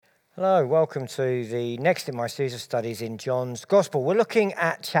Hello, welcome to the next in my series of studies in John's Gospel. We're looking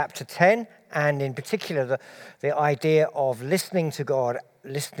at chapter 10, and in particular the idea of listening to God,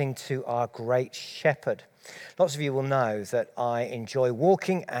 listening to our great shepherd. Lots of you will know that I enjoy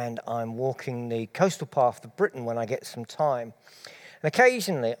walking, and I'm walking the coastal path of Britain when I get some time. And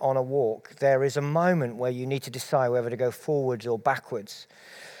occasionally on a walk, there is a moment where you need to decide whether to go forwards or backwards.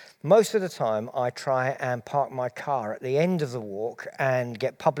 Most of the time, I try and park my car at the end of the walk and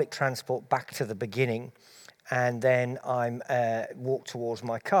get public transport back to the beginning, and then I'm walk towards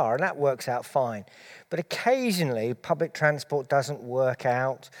my car, and that works out fine. But occasionally, public transport doesn't work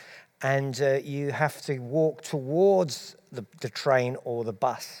out, and you have to walk towards the train or the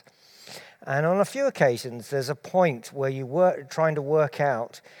bus. And on a few occasions, there's a point where trying to work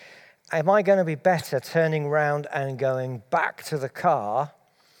out, am I going to be better turning around and going back to the car,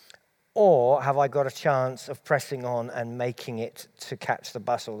 or have I got a chance of pressing on and making it to catch the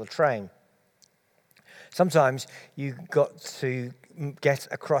bus or the train? Sometimes you've got to get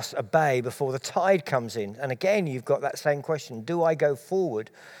across a bay before the tide comes in. And again, you've got that same question. Do I go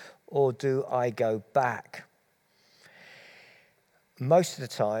forward or do I go back? Most of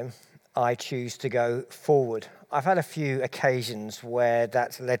the time, I choose to go forward. I've had a few occasions where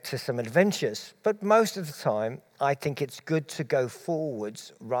that's led to some adventures, but most of the time, I think it's good to go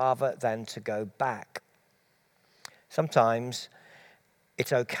forwards rather than to go back. Sometimes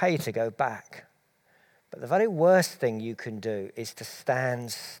it's okay to go back, but the very worst thing you can do is to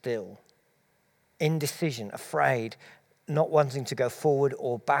stand still, indecision, afraid, not wanting to go forward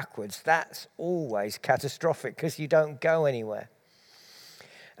or backwards. That's always catastrophic because you don't go anywhere.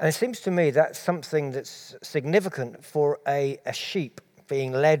 And it seems to me that's something that's significant for a sheep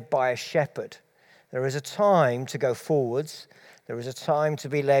being led by a shepherd. There is a time to go forwards. There is a time to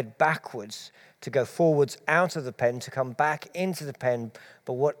be led backwards, to go forwards out of the pen, to come back into the pen.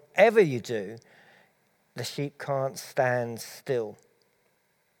 But whatever you do, the sheep can't stand still.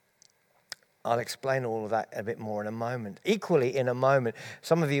 I'll explain all of that a bit more in a moment. Equally, in a moment,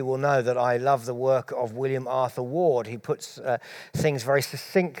 some of you will know that I love the work of William Arthur Ward. He puts things very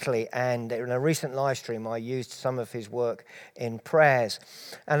succinctly, and in a recent live stream, I used some of his work in prayers.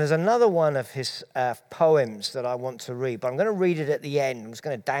 And there's another one of his poems that I want to read, but I'm going to read it at the end. I'm just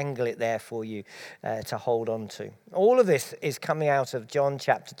going to dangle it there for you to hold on to. All of this is coming out of John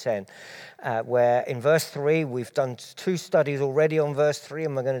chapter 10, where in verse 3, we've done 2 studies already on verse 3,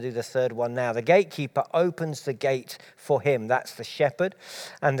 and we're going to do the third one now. The gatekeeper opens the gate for him. That's the shepherd.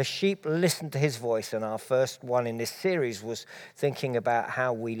 And the sheep listen to his voice. And our first one in this series was thinking about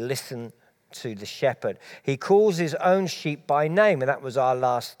how we listen to the shepherd. He calls his own sheep by name. And that was our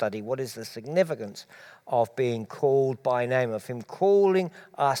last study. What is the significance of being called by name, of him calling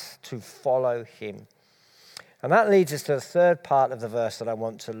us to follow him? And that leads us to the third part of the verse that I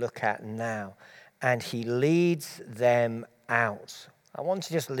want to look at now. And he leads them out. I want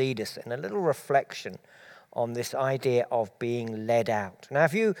to just lead us in a little reflection on this idea of being led out. Now,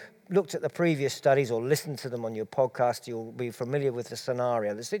 if you looked at the previous studies or listened to them on your podcast, you'll be familiar with the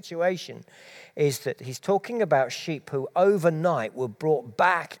scenario. The situation is that he's talking about sheep who overnight were brought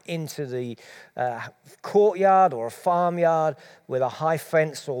back into the courtyard or a farmyard with a high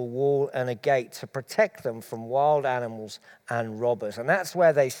fence or wall and a gate to protect them from wild animals and robbers. And that's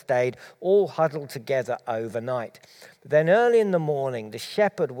where they stayed, all huddled together overnight. Then early in the morning, the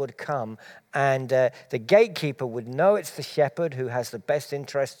shepherd would come, and the gatekeeper would know it's the shepherd who has the best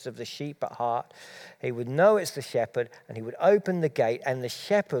interests of the sheep at heart. He would know it's the shepherd, and he would open the gate, and the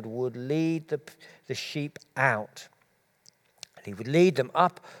shepherd would lead the sheep out. And he would lead them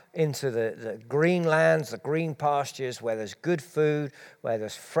up into the green lands, the green pastures, where there's good food, where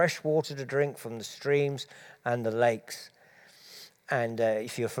there's fresh water to drink from the streams and the lakes. And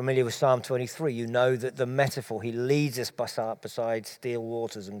if you're familiar with Psalm 23, you know that the metaphor, he leads us beside still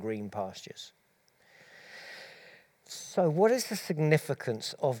waters and green pastures. So what is the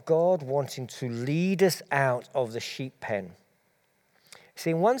significance of God wanting to lead us out of the sheep pen? See,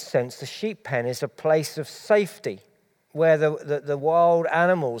 in one sense, the sheep pen is a place of safety where the wild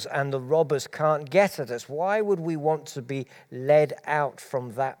animals and the robbers can't get at us. Why would we want to be led out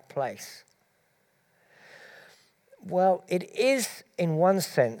from that place? Well, it is, in one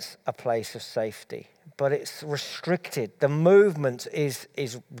sense, a place of safety, but it's restricted. The movement is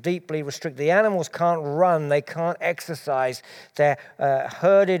deeply restricted. The animals can't run. They can't exercise. They're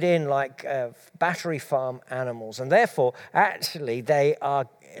herded in like battery farm animals, and therefore, actually, they are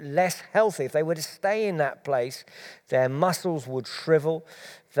less healthy. If they were to stay in that place, their muscles would shrivel.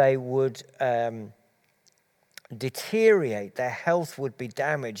 They would deteriorate. Their health would be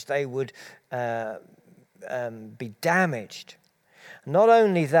damaged. They would be damaged. Not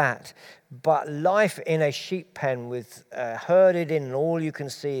only that, but life in a sheep pen with herded in, and all you can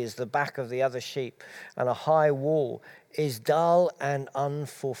see is the back of the other sheep and a high wall is dull and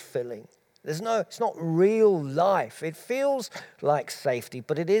unfulfilling. It's not real life. It feels like safety,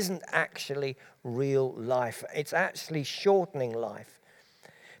 but it isn't actually real life. It's actually shortening life,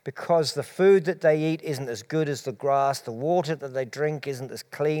 because the food that they eat isn't as good as the grass, the water that they drink isn't as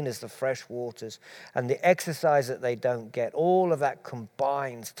clean as the fresh waters, and the exercise that they don't get, all of that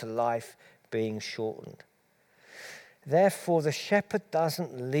combines to life being shortened. Therefore, the shepherd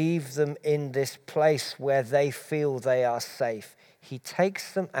doesn't leave them in this place where they feel they are safe. He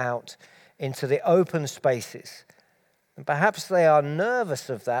takes them out into the open spaces. And perhaps they are nervous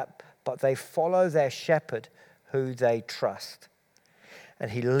of that, but they follow their shepherd who they trust. And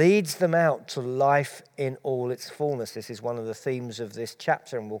he leads them out to life in all its fullness. This is one of the themes of this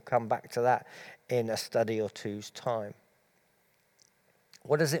chapter, and we'll come back to that in a study or two's time.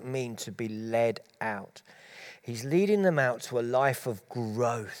 What does it mean to be led out? He's leading them out to a life of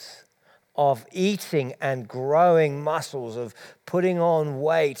growth, of eating and growing muscles, of putting on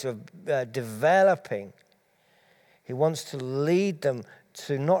weight, of developing. He wants to lead them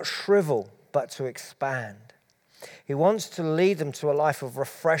to not shrivel, but to expand. He wants to lead them to a life of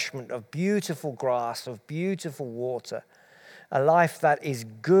refreshment, of beautiful grass, of beautiful water, a life that is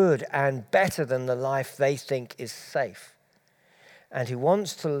good and better than the life they think is safe. And he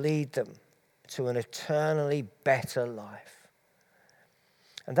wants to lead them to an eternally better life.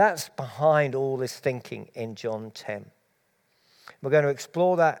 And that's behind all this thinking in John 10. We're going to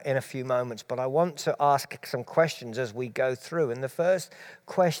explore that in a few moments, but I want to ask some questions as we go through. And the first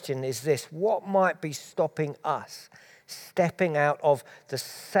question is this: what might be stopping us stepping out of the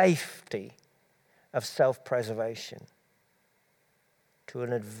safety of self-preservation to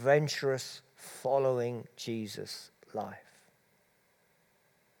an adventurous following Jesus life?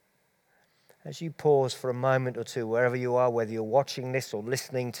 As you pause for a moment or two, wherever you are, whether you're watching this or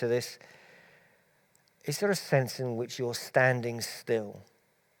listening to this, is there a sense in which you're standing still,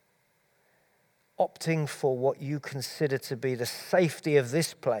 opting for what you consider to be the safety of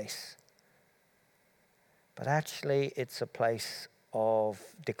this place, but actually it's a place of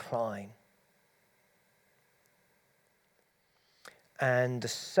decline? And the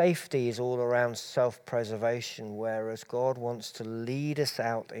safety is all around self-preservation, whereas God wants to lead us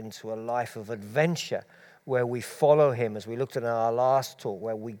out into a life of adventure where we follow him, as we looked at in our last talk,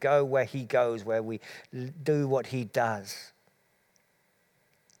 where we go where he goes, where we do what he does.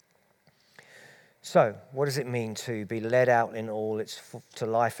 So, what does it mean to be led out to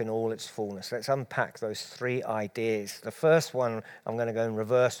life in all its fullness? Let's unpack those three ideas. The first one, I'm going to go in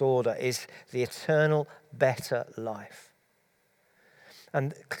reverse order, is the eternal better life.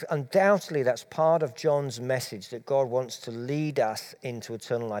 And undoubtedly, that's part of John's message, that God wants to lead us into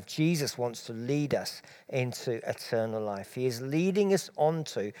eternal life. Jesus wants to lead us into eternal life. He is leading us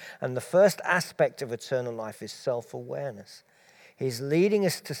onto, and the first aspect of eternal life is self-awareness. He's leading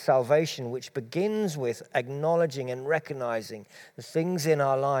us to salvation, which begins with acknowledging and recognizing the things in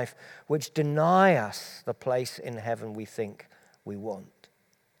our life which deny us the place in heaven we think we want.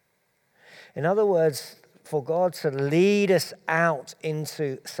 In other words, for God to lead us out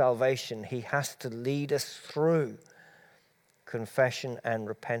into salvation, he has to lead us through confession and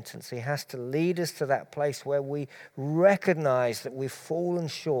repentance. He has to lead us to that place where we recognize that we've fallen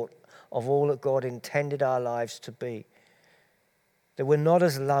short of all that God intended our lives to be. That we're not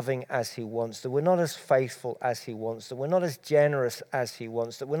as loving as he wants, that we're not as faithful as he wants, that we're not as generous as he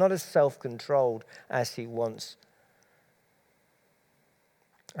wants, that we're not as self-controlled as he wants.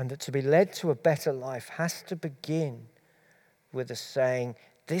 And that to be led to a better life has to begin with us saying,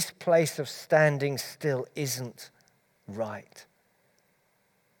 this place of standing still isn't right.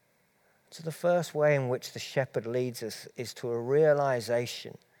 So the first way in which the shepherd leads us is to a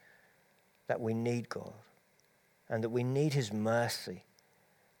realization that we need God, and that we need his mercy,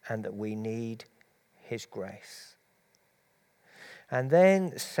 and that we need his grace. And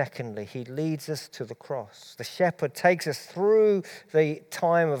then, secondly, he leads us to the cross. The shepherd takes us through the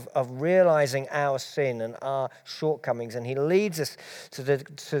time of realizing our sin and our shortcomings, and he leads us to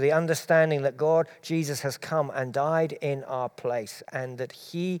the understanding that God, Jesus, has come and died in our place, and that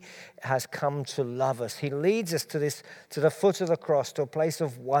he has come to love us. He leads us to the foot of the cross, to a place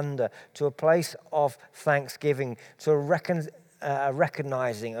of wonder, to a place of thanksgiving, to a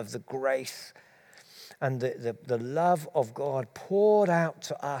recognizing of the grace and the love of God poured out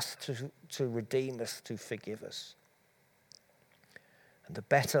to us to redeem us, to forgive us. And the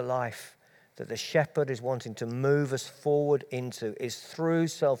better life that the shepherd is wanting to move us forward into is through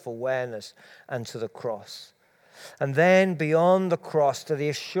self-awareness and to the cross. And then beyond the cross to the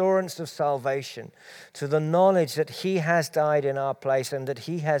assurance of salvation, to the knowledge that he has died in our place and that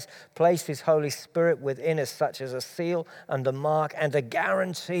he has placed his Holy Spirit within us, such as a seal and a mark and a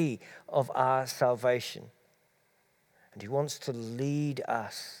guarantee of our salvation. And he wants to lead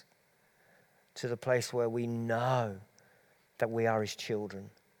us to the place where we know that we are his children,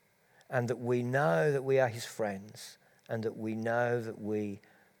 and that we know that we are his friends, and that we know that we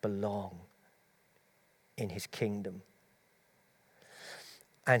belong in his kingdom.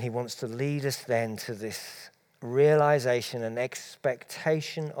 And he wants to lead us then to this realization and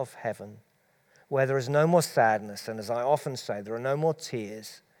expectation of heaven, where there is no more sadness, and as I often say, there are no more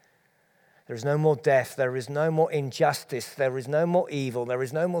tears, there is no more death, there is no more injustice, there is no more evil, there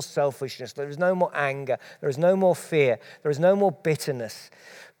is no more selfishness, there is no more anger, there is no more fear, there is no more bitterness.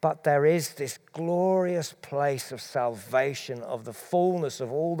 But there is this glorious place of salvation, of the fullness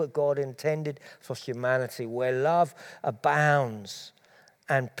of all that God intended for humanity, where love abounds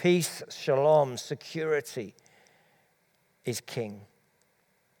and peace, shalom, security is king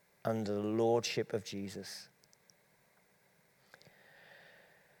under the lordship of Jesus.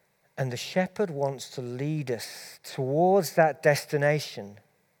 And the shepherd wants to lead us towards that destination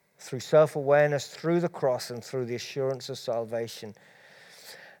through self-awareness, through the cross, and through the assurance of salvation.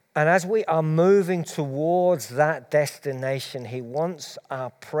 And as we are moving towards that destination, he wants our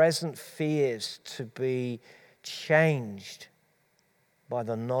present fears to be changed by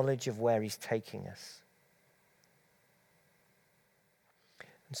the knowledge of where he's taking us.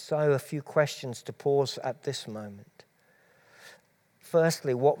 And so a few questions to pause at this moment.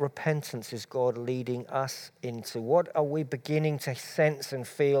 Firstly, what repentance is God leading us into? What are we beginning to sense and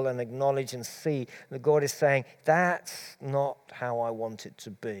feel and acknowledge and see that God is saying, that's not how I want it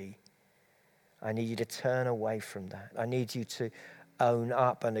to be. I need you to turn away from that. I need you to own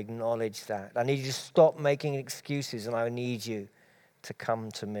up and acknowledge that. I need you to stop making excuses, and I need you to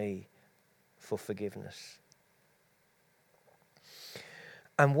come to me for forgiveness.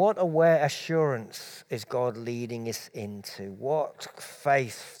 And what assurance is God leading us into? What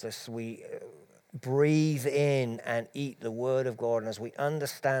faith as we breathe in and eat the Word of God, and as we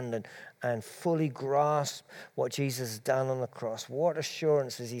understand and fully grasp what Jesus has done on the cross, what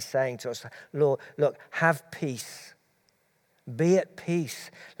assurance is he saying to us? Lord, look, have peace. Be at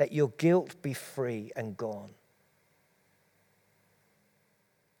peace. Let your guilt be free and gone.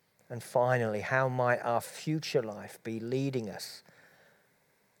 And finally, how might our future life be leading us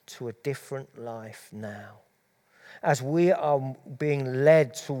to a different life now? As we are being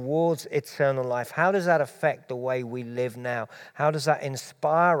led towards eternal life, how does that affect the way we live now? How does that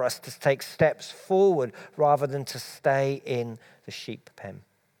inspire us to take steps forward rather than to stay in the sheep pen?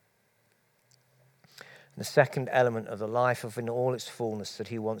 The second element of the life of in all its fullness that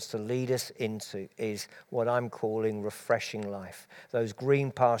he wants to lead us into is what I'm calling refreshing life. Those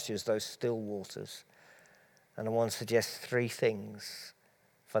green pastures, those still waters. And I want to suggest three things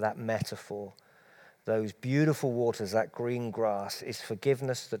for that metaphor. Those beautiful waters, that green grass, is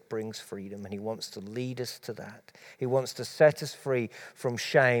forgiveness that brings freedom, and he wants to lead us to that. He wants to set us free from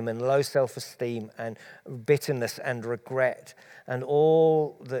shame and low self-esteem and bitterness and regret and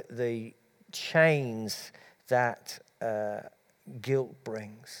all the chains that guilt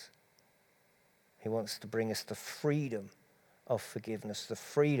brings. He wants to bring us the freedom of forgiveness, the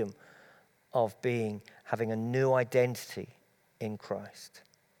freedom of having a new identity in Christ.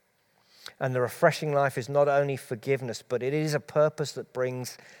 And the refreshing life is not only forgiveness, but it is a purpose that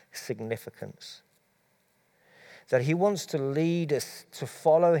brings significance. That he wants to lead us to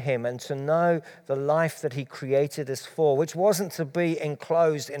follow him and to know the life that he created us for, which wasn't to be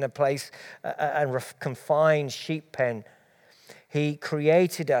enclosed in a place and confined sheep pen. He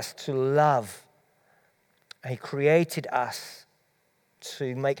created us to love. He created us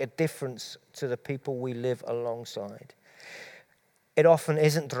to make a difference to the people we live alongside. It often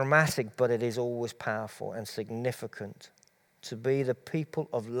isn't dramatic, but it is always powerful and significant to be the people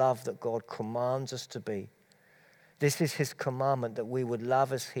of love that God commands us to be. This is his commandment, that we would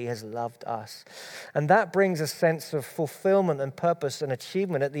love as he has loved us. And that brings a sense of fulfillment and purpose and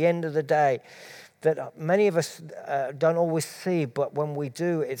achievement at the end of the day that many of us don't always see, but when we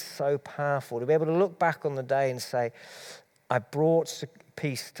do, it's so powerful to be able to look back on the day and say, I brought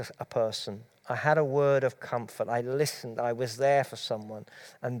peace to a person. I had a word of comfort. I listened. I was there for someone.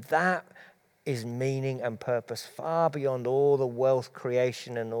 And that is meaning and purpose far beyond all the wealth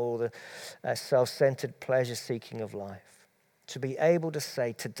creation and all the self-centered pleasure seeking of life. To be able to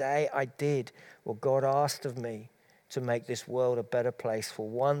say, today I did what God asked of me to make this world a better place for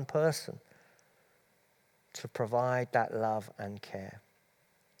one person, to provide that love and care.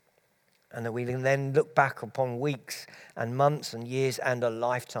 And that we can then look back upon weeks and months and years and a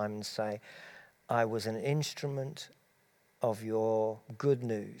lifetime and say, I was an instrument of your good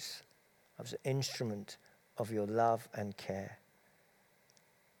news. I was an instrument of your love and care.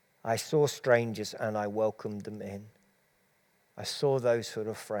 I saw strangers and I welcomed them in. I saw those who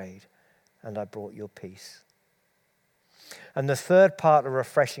were afraid and I brought your peace. And the third part of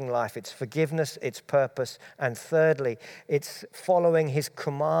refreshing life, it's forgiveness, it's purpose, and thirdly, it's following his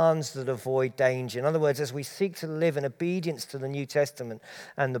commands that avoid danger. In other words, as we seek to live in obedience to the New Testament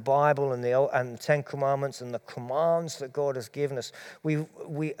and the Bible and the Ten Commandments and the commands that God has given us,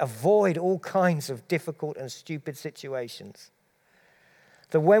 we avoid all kinds of difficult and stupid situations.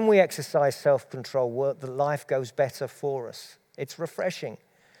 That when we exercise self-control, the life goes better for us. It's refreshing.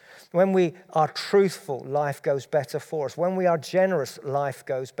 When we are truthful, life goes better for us. When we are generous, life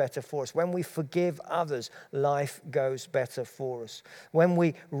goes better for us. When we forgive others, life goes better for us. When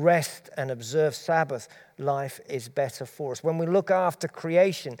we rest and observe Sabbath, life is better for us. When we look after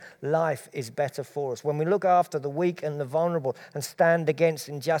creation, life is better for us. When we look after the weak and the vulnerable and stand against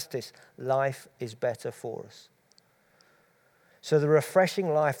injustice, life is better for us. So the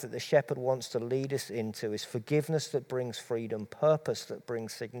refreshing life that the shepherd wants to lead us into is forgiveness that brings freedom, purpose that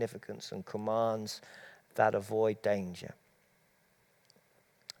brings significance, and commands that avoid danger.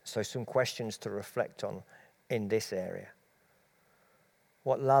 So some questions to reflect on in this area.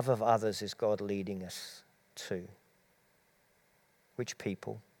 What love of others is God leading us to? Which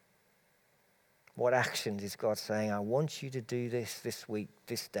people? What actions is God saying, I want you to do this week,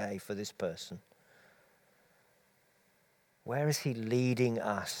 this day for this person? Where is he leading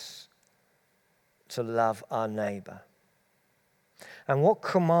us to love our neighbor? And what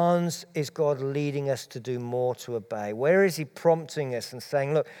commands is God leading us to do more to obey? Where is he prompting us and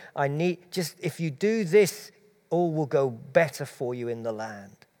saying, look, if you do this, all will go better for you in the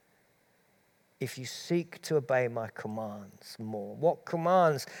land. If you seek to obey my commands more. What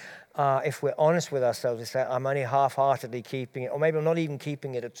commands are, if we're honest with ourselves, we say, I'm only half-heartedly keeping it, or maybe I'm not even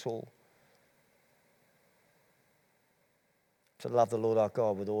keeping it at all. To love the Lord our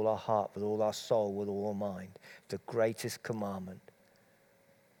God with all our heart, with all our soul, with all our mind. The greatest commandment.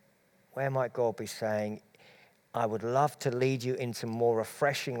 Where might God be saying, I would love to lead you into more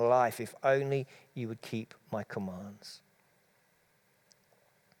refreshing life if only you would keep my commands.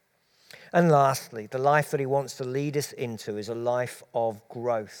 And lastly, the life that he wants to lead us into is a life of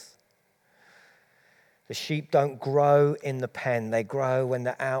growth. The sheep don't grow in the pen. They grow when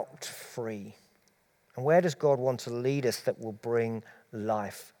they're out free. And where does God want to lead us that will bring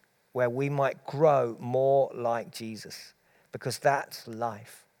life? Where we might grow more like Jesus, because that's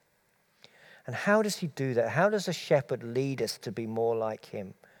life. And how does he do that? How does a shepherd lead us to be more like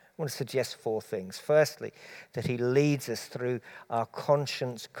him? I want to suggest 4 things. Firstly, that he leads us through our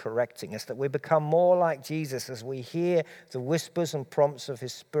conscience correcting us, that we become more like Jesus as we hear the whispers and prompts of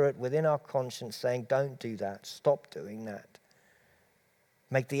his Spirit within our conscience saying, don't do that, stop doing that.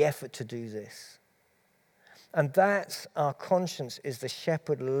 Make the effort to do this. And that's our conscience, is the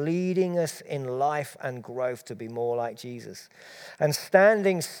shepherd leading us in life and growth to be more like Jesus. And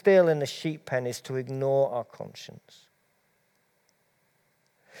standing still in the sheep pen is to ignore our conscience.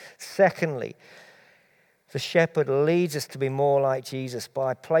 Secondly, the shepherd leads us to be more like Jesus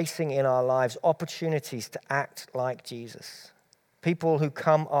by placing in our lives opportunities to act like Jesus. People who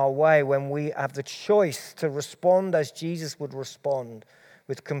come our way when we have the choice to respond as Jesus would respond,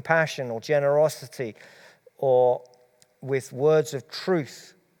 with compassion or generosity, or with words of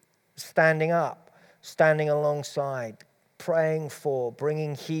truth, standing up, standing alongside, praying for,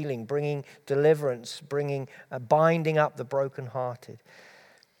 bringing healing, bringing deliverance, binding up the brokenhearted.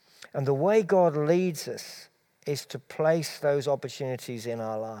 And the way God leads us is to place those opportunities in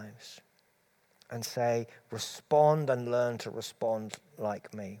our lives and say, respond and learn to respond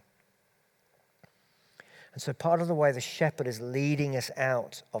like me. And so part of the way the shepherd is leading us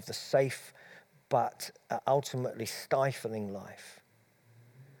out of the safe but ultimately stifling life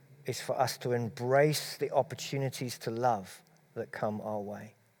is for us to embrace the opportunities to love that come our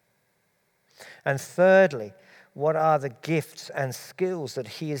way. And thirdly, what are the gifts and skills that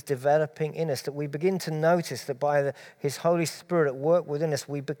he is developing in us, that we begin to notice that by his Holy Spirit at work within us,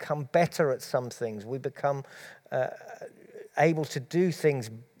 we become better at some things. We become able to do things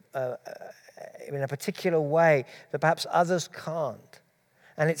in a particular way that perhaps others can't.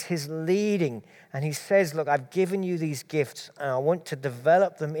 And it's his leading. And he says, look, I've given you these gifts and I want to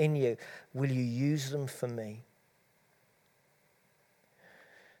develop them in you. Will you use them for me?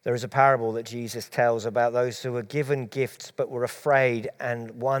 There is a parable that Jesus tells about those who were given gifts but were afraid,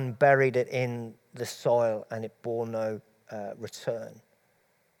 and one buried it in the soil and it bore no return.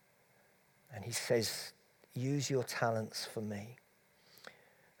 And he says, use your talents for me.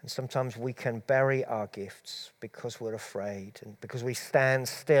 And sometimes we can bury our gifts because we're afraid and because we stand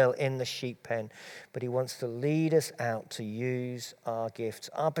still in the sheep pen. But he wants to lead us out to use our gifts,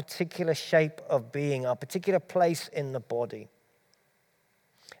 our particular shape of being, our particular place in the body.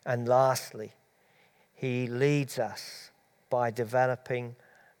 And lastly, he leads us by developing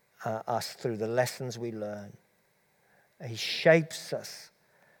us through the lessons we learn. He shapes us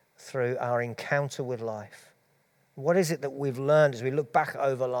through our encounter with life. What is it that we've learned as we look back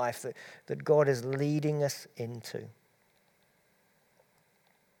over life that God is leading us into?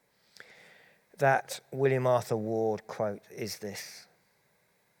 That William Arthur Ward quote is this: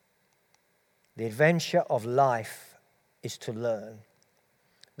 "The adventure of life is to learn.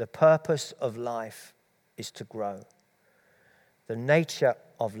 The purpose of life is to grow. The nature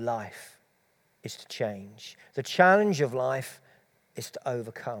of life is to change. The challenge of life is to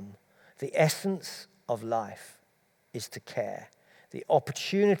overcome. The essence of life is to care. The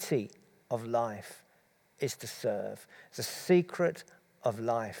opportunity of life is to serve. The secret of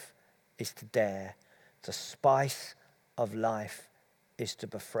life is to dare. The spice of life is to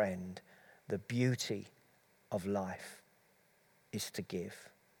befriend. The beauty of life is to give."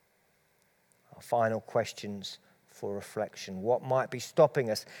 Our final questions for reflection. What might be stopping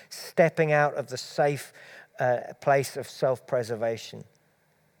us stepping out of the safe place of self-preservation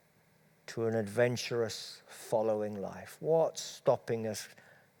to an adventurous following life? What's stopping us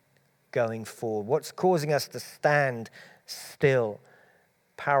going forward? What's causing us to stand still,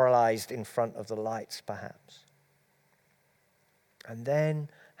 paralyzed in front of the lights, perhaps? And then,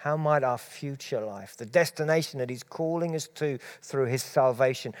 how might our future life, the destination that he's calling us to through his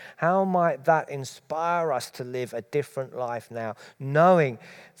salvation, how might that inspire us to live a different life now, knowing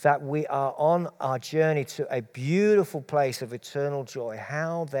that we are on our journey to a beautiful place of eternal joy?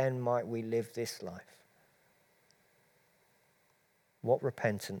 How then might we live this life? What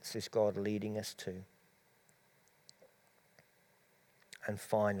repentance is God leading us to? And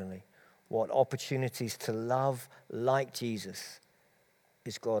finally, what opportunities to love like Jesus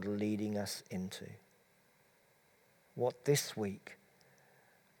is God leading us into? What this week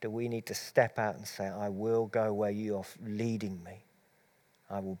do we need to step out and say, I will go where you are leading me.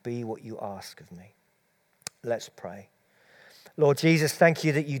 I will be what you ask of me. Let's pray. Lord Jesus, thank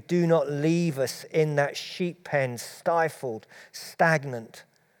you that you do not leave us in that sheep pen, stifled, stagnant,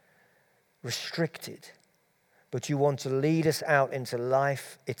 restricted, but you want to lead us out into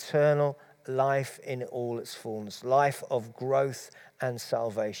life, eternal life in all its fullness, life of growth and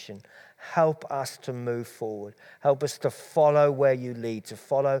salvation. Help us to move forward. Help us to follow where you lead, to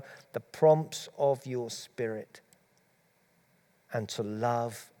follow the prompts of your Spirit, and to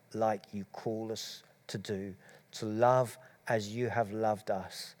love like you call us to do, to love as you have loved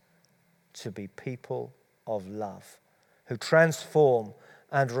us, to be people of love who transform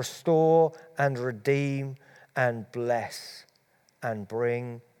and restore and redeem and bless and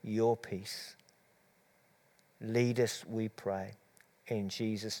bring your peace. Lead us, we pray, in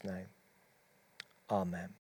Jesus' name. Amen.